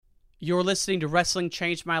You're listening to Wrestling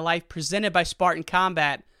Changed My Life, presented by Spartan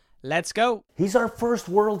Combat. Let's go. He's our first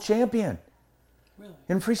world champion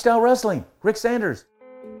in freestyle wrestling, Rick Sanders.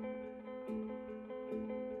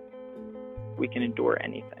 We can endure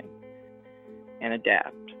anything and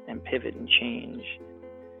adapt and pivot and change.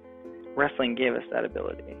 Wrestling gave us that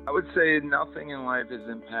ability. I would say nothing in life has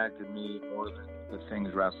impacted me more than the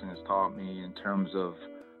things wrestling has taught me in terms of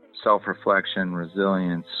self-reflection,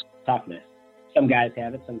 resilience. Toughness. Some guys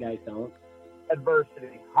have it, some guys don't.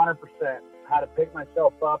 Adversity, 100%. How to pick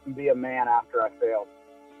myself up and be a man after I failed.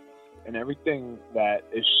 And everything that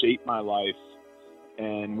has shaped my life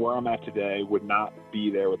and where I'm at today would not be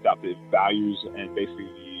there without the values and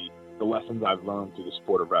basically the lessons I've learned through the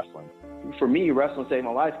sport of wrestling. For me, wrestling saved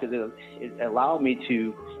my life because it allowed me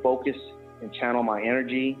to focus and channel my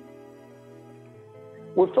energy.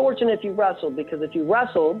 We're fortunate if you wrestled, because if you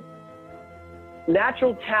wrestled,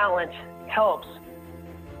 natural talent helps,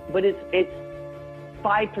 but it's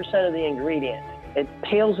 5% of the ingredient. It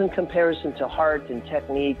pales in comparison to heart and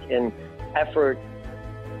technique and effort.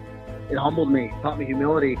 It humbled me, taught me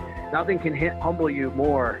humility. Nothing can humble you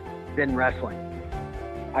more than wrestling.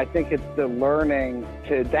 I think it's the learning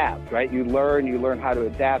to adapt, right? You learn how to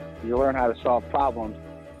adapt, you learn how to solve problems.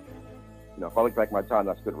 You know, if I look back at my time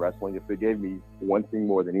I spent wrestling, if it gave me one thing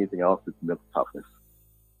more than anything else, it's mental toughness.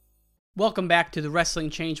 Welcome back to the Wrestling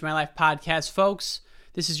Changed My Life podcast, folks.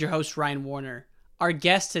 This is your host, Ryan Warner. Our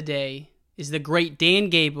guest today is the great Dan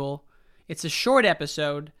Gable. It's a short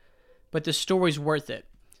episode, but the story's worth it.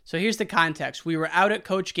 So here's the context. We were out at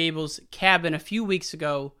Coach Gable's cabin a few weeks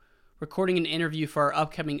ago recording an interview for our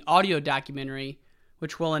upcoming audio documentary,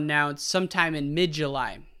 which we'll announce sometime in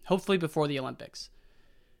mid-July, hopefully before the Olympics.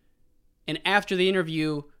 And after the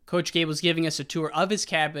interview, Coach Gable's giving us a tour of his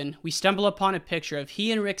cabin. We stumble upon a picture of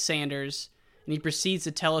he and Rick Sanders, and he proceeds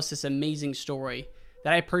to tell us this amazing story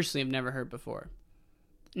that I personally have never heard before.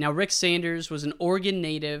 Now, Rick Sanders was an Oregon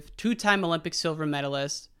native, two-time Olympic silver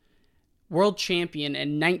medalist, world champion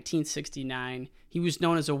in 1969. He was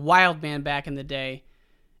known as a wild man back in the day,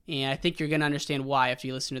 and I think you're going to understand why after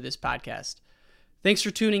you listen to this podcast. Thanks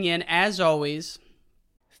for tuning in. As always,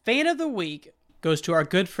 Fan of the Week goes to our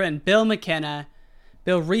good friend Bill McKenna.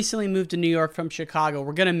 Bill recently moved to New York from Chicago.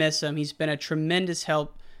 We're going to miss him. He's been a tremendous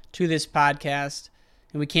help to this podcast,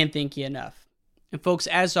 and we can't thank you enough. And folks,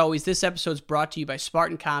 as always, this episode is brought to you by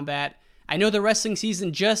Spartan Combat. I know the wrestling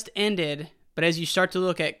season just ended, but as you start to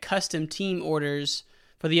look at custom team orders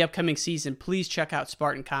for the upcoming season, please check out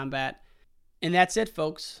Spartan Combat. And that's it,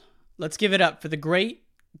 folks. Let's give it up for the great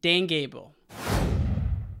Dan Gable.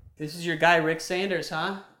 This is your guy, Rick Sanders,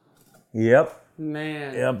 huh? Yep.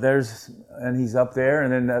 Man. Yep, and he's up there,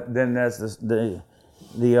 and then that's the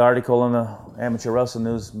article in the Amateur Wrestling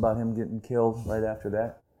News about him getting killed right after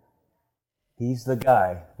that. He's the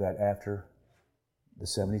guy that after the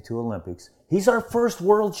 72 Olympics, he's our first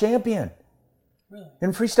world champion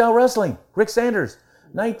in freestyle wrestling. Rick Sanders,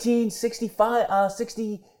 1965,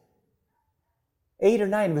 68 or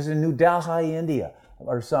 9, he was in New Delhi, India,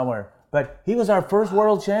 or somewhere. But he was our first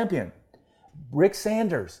world champion, Rick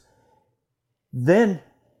Sanders. But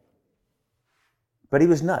he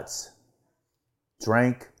was nuts.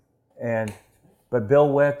 Drank, but Bill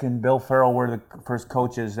Wick and Bill Farrell were the first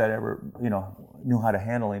coaches that ever, knew how to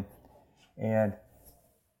handle him. And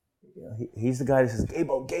he's the guy that says,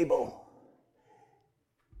 Gable,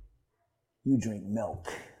 you drink milk,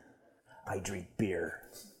 I drink beer.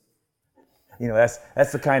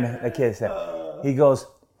 That's the kind of kid that he goes.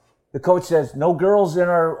 The coach says, no girls in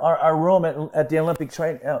our room at the Olympic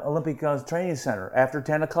training center after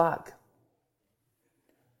 10 o'clock.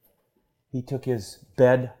 He took his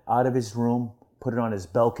bed out of his room, put it on his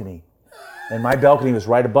balcony. And my balcony was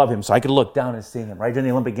right above him, so I could look down and see him right during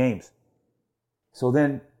the Olympic Games. So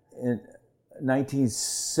then in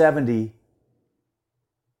 1970,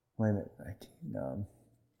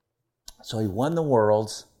 so he won the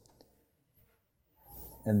Worlds.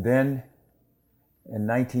 And then in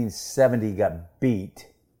 1970, he got beat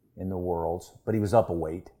in the Worlds, but he was up a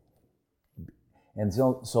weight. And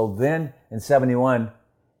so then in 71,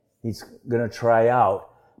 he's going to try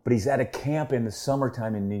out, but he's at a camp in the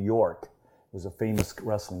summertime in New York. It was a famous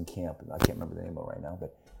wrestling camp. I can't remember the name of it right now,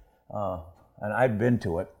 but and I've been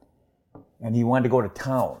to it. And he wanted to go to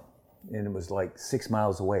town, and it was like 6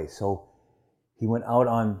 miles away. So he went out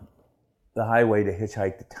on the highway to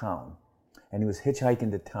hitchhike to town. And he was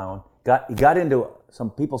hitchhiking to town. He got into, some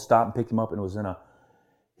people stopped and picked him up, and it was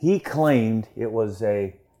he claimed it was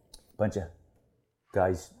a bunch of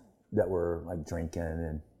guys that were like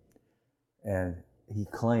drinking, and he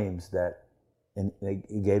claims that, and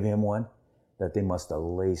he gave him one, that they must have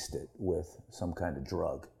laced it with some kind of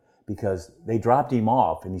drug, because they dropped him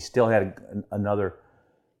off and he still had another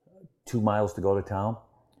 2 miles to go to town.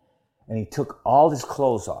 And he took all his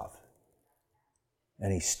clothes off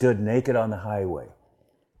and he stood naked on the highway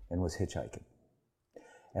and was hitchhiking.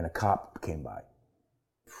 And a cop came by.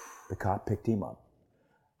 The cop picked him up.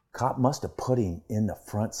 Cop must have put him in the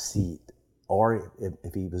front seat, or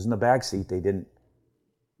if he was in the back seat, they didn't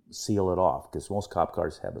seal it off, because most cop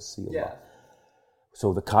cars have a seal off.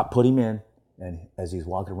 So the cop put him in, and as he's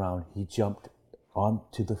walking around, he jumped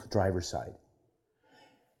onto the driver's side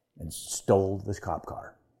and stole this cop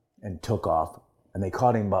car and took off. And they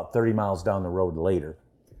caught him about 30 miles down the road later,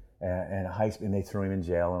 and they threw him in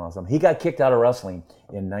jail and all that. He got kicked out of wrestling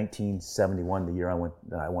in 1971, the year I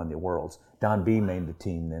won the Worlds. Don Beam made the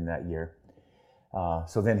team in that year.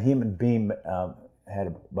 So then him and Beam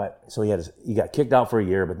he got kicked out for a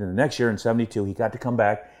year, but then the next year in 72, he got to come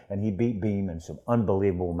back and he beat Beam in some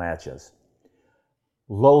unbelievable matches.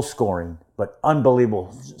 Low scoring, but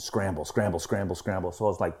unbelievable scramble. So it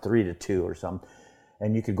was like 3-2 or something.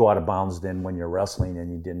 And you could go out of bounds then when you're wrestling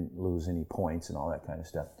and you didn't lose any points and all that kind of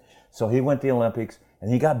stuff. So he went to the Olympics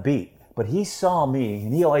and he got beat. But he saw me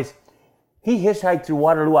and he hitchhiked through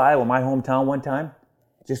Waterloo, Iowa, my hometown one time,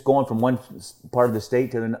 just going from one part of the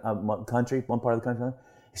state to the country, one part of the country.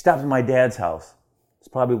 He stopped at my dad's house. It's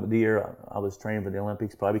probably the year I was training for the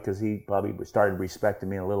Olympics, probably because he probably started respecting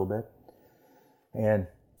me a little bit. And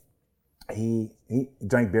he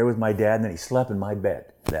drank beer with my dad, and then he slept in my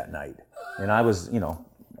bed that night. And I was in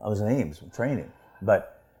Ames training,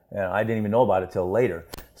 but I didn't even know about it till later.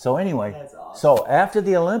 So anyway, that's awesome. So after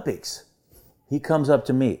the Olympics, he comes up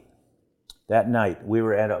to me that night. We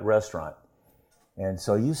were at a restaurant. And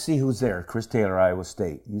so you see who's there. Chris Taylor, Iowa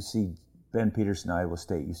State. You see Ben Peterson, Iowa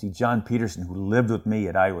State. You see John Peterson, who lived with me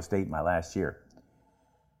at Iowa State my last year.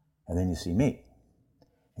 And then you see me.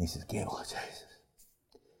 And he says, Gable, Jesus,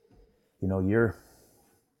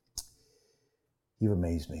 you've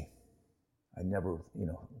amazed me. I never,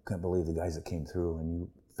 couldn't believe the guys that came through, and you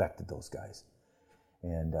affected those guys.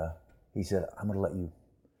 And he said, I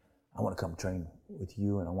want to come train with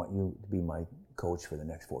you, and I want you to be my coach for the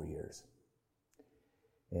next 4 years.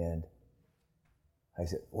 And I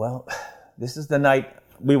said, well, this is the night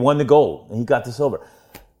we won the gold, and he got the silver.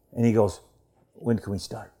 And he goes, when can we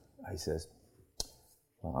start? I says,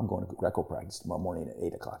 well, I'm going to Greco practice tomorrow morning at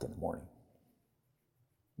 8 o'clock in the morning.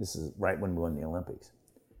 This is right when we won the Olympics.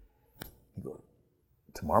 He goes,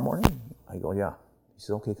 tomorrow morning? I go, yeah. He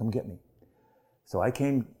said, okay, come get me. So I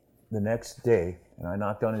came the next day, and I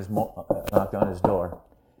knocked on his door,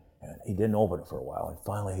 and he didn't open it for a while. And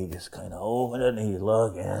finally, he just kind of opened it, and he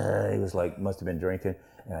looked, and he was like, must have been drinking.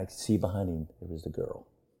 And I could see behind him, there was the girl.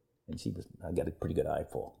 And I got a pretty good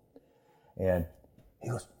eyeful. And he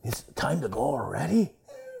goes, it's time to go already?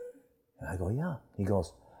 And I go, yeah. He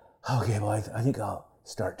goes, okay, well, I think I'll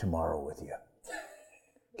start tomorrow with you.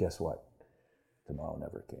 Guess what? Tomorrow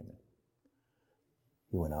never came in.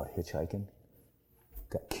 He went out hitchhiking,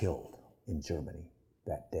 got killed in Germany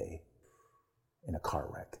that day in a car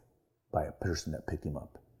wreck by a person that picked him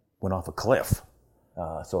up. Went off a cliff.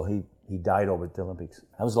 So he died over at the Olympics.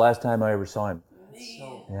 That was the last time I ever saw him.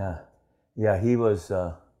 Yeah, he was,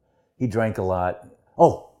 he drank a lot.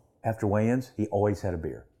 Oh, after weigh-ins, he always had a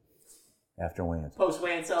beer. After weigh-ins.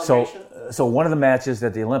 Post-weigh-in celebration? So one of the matches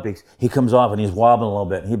at the Olympics, he comes off and he's wobbling a little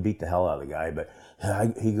bit, and he beat the hell out of the guy. But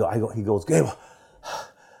he goes, Gable,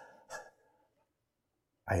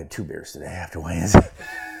 I had 2 beers today after weigh-ins.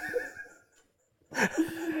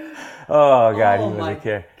 Oh God,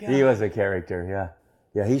 he was a character.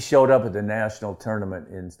 Yeah. He showed up at the national tournament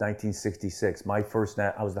in 1966. I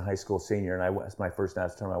was the high school senior, and that's my first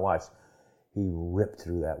national tournament I watched. He ripped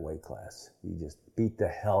through that weight class. He just beat the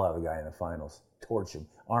hell out of the guy in the finals. Torched him.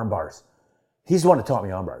 Arm bars. He's the one that taught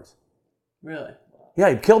me arm bars. Really? Yeah,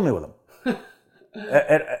 he killed me with them.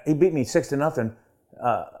 He beat me 6-0.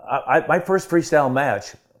 My first freestyle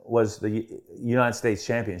match was the United States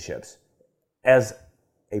Championships as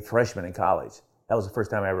a freshman in college. That was the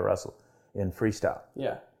first time I ever wrestled in freestyle.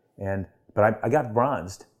 Yeah. But I got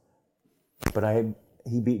bronzed. But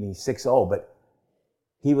he beat me 6-0. But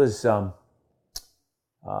he was.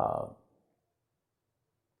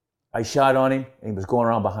 I shot on him, and he was going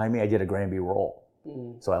around behind me. I did a Granby roll,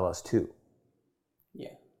 so I lost 2.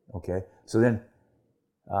 Yeah. Okay. So then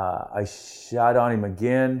I shot on him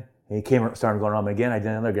again, and he started going around again. I did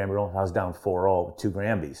another Granby roll. I was down 4-0 with 2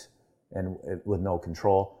 Granbys, and with no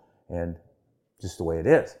control, and just the way it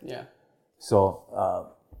is. Yeah.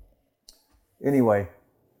 So anyway,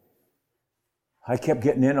 I kept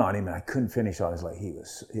getting in on him, and I couldn't finish on his leg.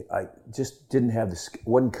 I just didn't have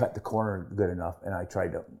wouldn't cut the corner good enough, and I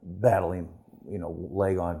tried to battle him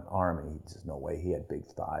leg on arm, and there's no way. He had big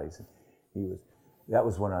thighs. And that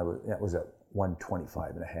was at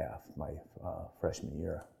 125 and a half my freshman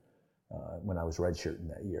year, when I was redshirting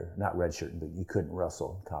that year. Not redshirting, but you couldn't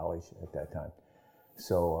wrestle in college at that time.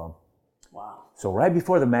 So, wow. So right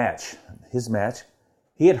before the match, his match,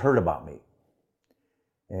 he had heard about me.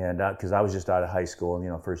 And because I was just out of high school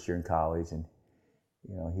and, first year in college, and,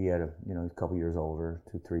 he had a couple years older,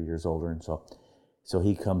 2-3 years older. And so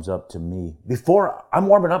he comes up to me before I'm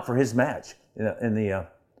warming up for his match in the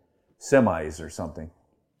semis or something.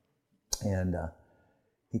 And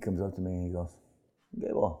he comes up to me and he goes,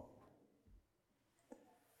 Gable,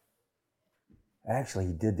 actually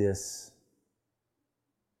he did this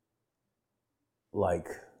like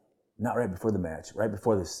not right before the match, right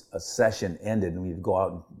before this session ended and we'd go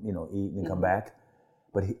out and eat and come back.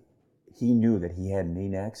 But he knew that he had me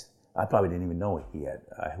next. I probably didn't even know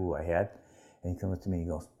who I had. And he comes up to me and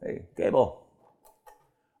he goes, hey, Gable,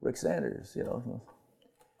 Rick Sanders,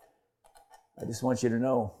 I just want you to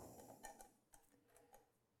know,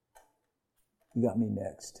 you got me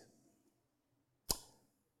next.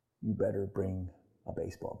 You better bring a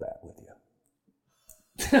baseball bat with you.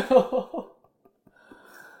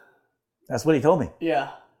 That's what he told me.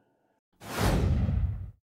 Yeah.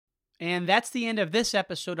 And that's the end of this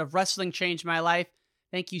episode of Wrestling Changed My Life.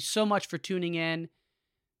 Thank you so much for tuning in.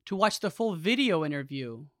 To watch the full video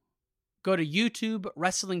interview, go to YouTube,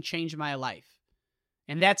 Wrestling Changed My Life.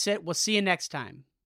 And that's it. We'll see you next time.